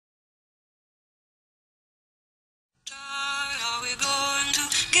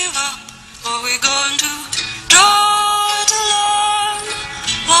give up? Are we going to try to learn?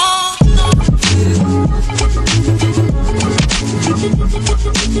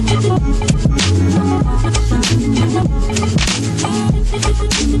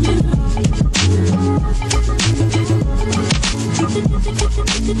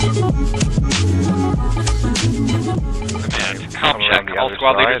 Command, comp check. All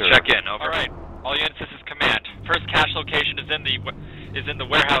squad leaders check in. Over. Alright, all units, this is command. First cache location is in the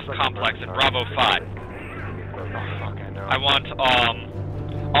warehouse complex in Bravo 5. I want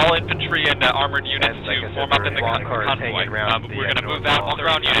all infantry and armored units to form up in the convoy. We're going to move out all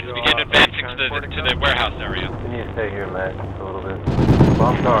ground units to begin advancing to the warehouse area. You need to stay here, Matt, a little bit.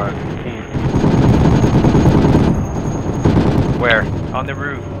 Bomb car, keys. Where? On the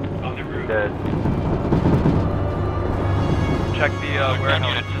roof. Dead. Check the warehouse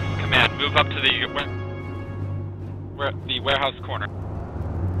units. This is command. Move up to the warehouse corner.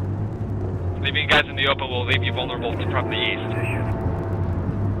 Leaving you guys in the open will leave you vulnerable from the east.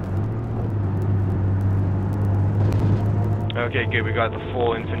 Okay, good. We got the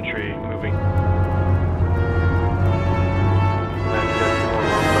full infantry moving.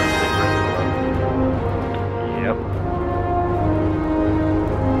 Yep.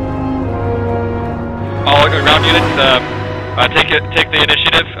 All ground units, take the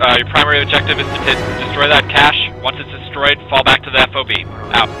initiative. Your primary objective is to destroy that cache. Once it's destroyed, fall back to the FOB.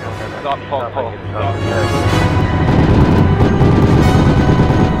 Out. Stop.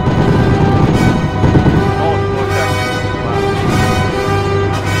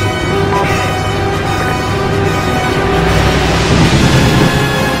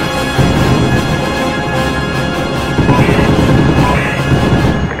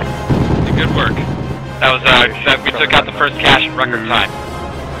 Good work. That was we took out the first cache in record time.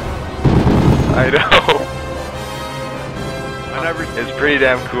 I know. It's pretty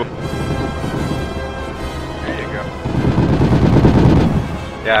damn cool. There you go.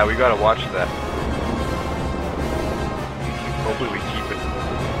 Yeah, we gotta watch that. Hopefully we keep it.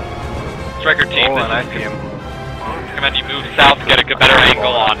 Striker team, and I see him. Command, you move south, get a better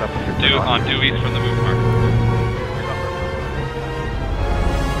angle on due east from the move marker.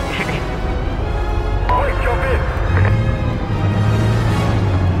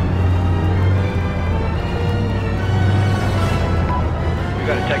 We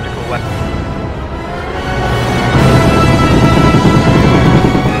got a technical weapon.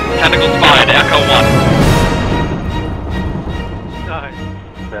 Tentacle spotted, Echo 1. Nice.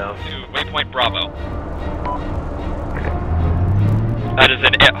 No. To waypoint Bravo. That is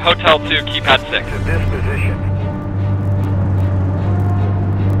in Hotel 2, keypad 6. To this position.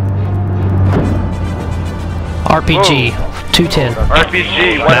 RPG, 210.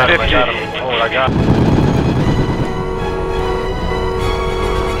 RPG, 150. Oh, I got him.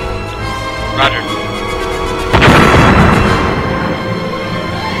 Roger.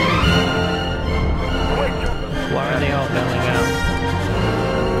 Why are they all bailing out?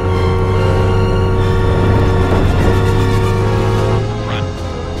 Run.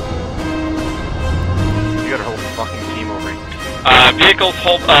 You got a whole fucking team over here. Vehicles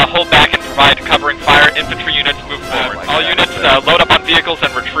hold back and provide covering fire. Infantry units move forward. All units load up on vehicles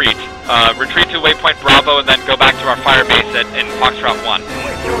and retreat. Retreat to waypoint Bravo and then go back to our fire base in Foxtrot 1.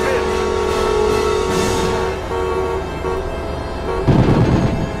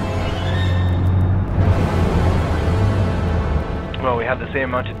 Well, we have the same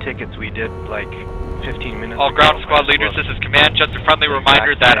amount of tickets we did like 15 minutes All ago. ground squad leaders, this is command. Just a friendly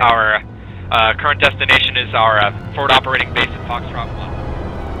reminder that our current destination is our forward operating base at Foxtrot 1.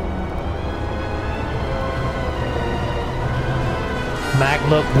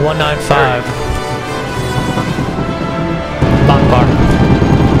 Maglook 195. Bomb car.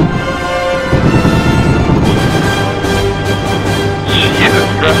 Jesus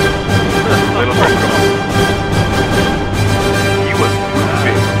Christ. Little circle. He was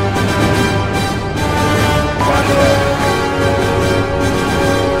moving.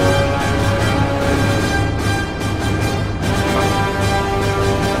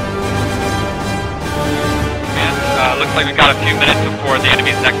 Looks like we've got a few minutes before the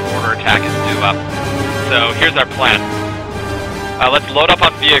enemy's next mortar attack is due up. So here's our plan. Let's load up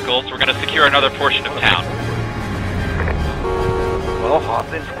on vehicles. We're going to secure another portion of town. Well,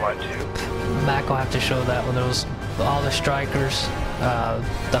 hop in squad 2. Mac will have to show that when there was all the strikers,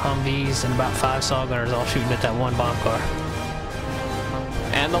 the Humvees, and about 5 saw gunners all shooting at that one bomb car.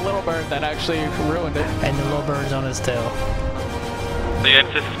 And the little bird that actually ruined it. And the little bird's on his tail. The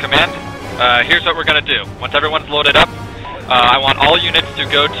this is command. Here's what we're gonna do. Once everyone's loaded up, I want all units to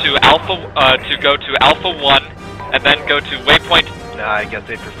go to Alpha 1, and then go to waypoint Nah, I guess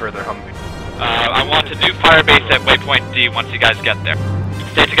they prefer their Humvee. I want a new fire base at waypoint D once you guys get there.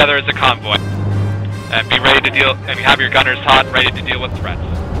 Stay together as a convoy. And be ready to deal, and have your gunners hot, ready to deal with threats.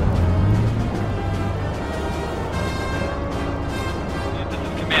 This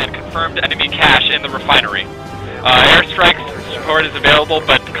is command. Confirmed enemy cache in the refinery. Airstrike support is available,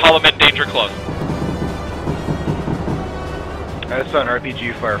 but call them in danger close. I just saw an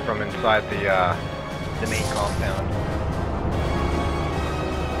RPG fire from inside the main compound.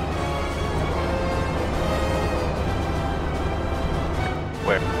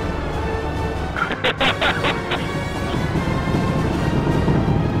 Where?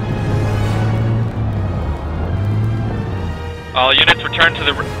 All units return to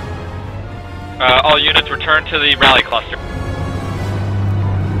the rally cluster.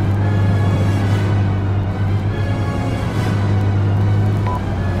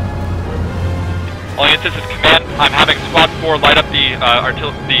 All units, this is command. I'm having Squad 4 light up the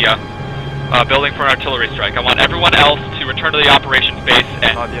building for an artillery strike. I want everyone else to return to the operations base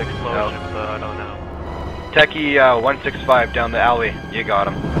and... Saw the explosion, but I don't know. Techie 165 down the alley. You got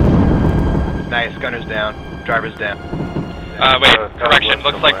him. Nice. Gunners down. Drivers down. Wait, correction.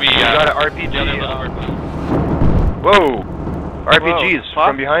 Looks like we got an RPG. Whoa! RPGs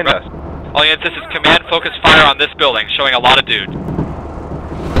from behind us. All units, this is command. Focus fire on this building, showing a lot of dudes. All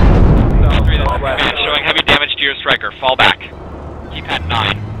three, this is command, showing heavy damage to your striker. Fall back. Keep at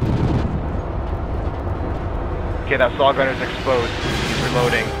 9. Okay, that saw gunner's exposed. He's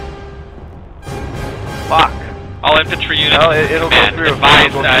reloading. Fuck. All infantry units, it'll command, go through. advise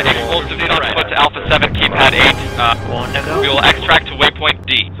explosives on foot to Alpha 7, keypad 8. We will extract to waypoint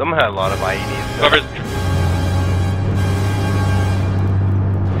D. Someone had a lot of IEDs. Whoever's...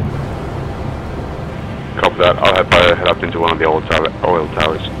 Copy that. I'll head up into one of the oil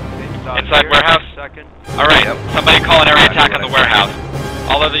towers. Inside warehouse? Alright, somebody call an area attack on the warehouse.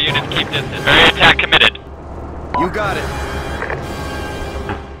 All other units keep distance. Area attack committed. You got it.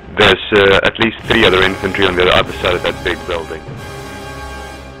 There's at least 3 other infantry on the other side of that big building.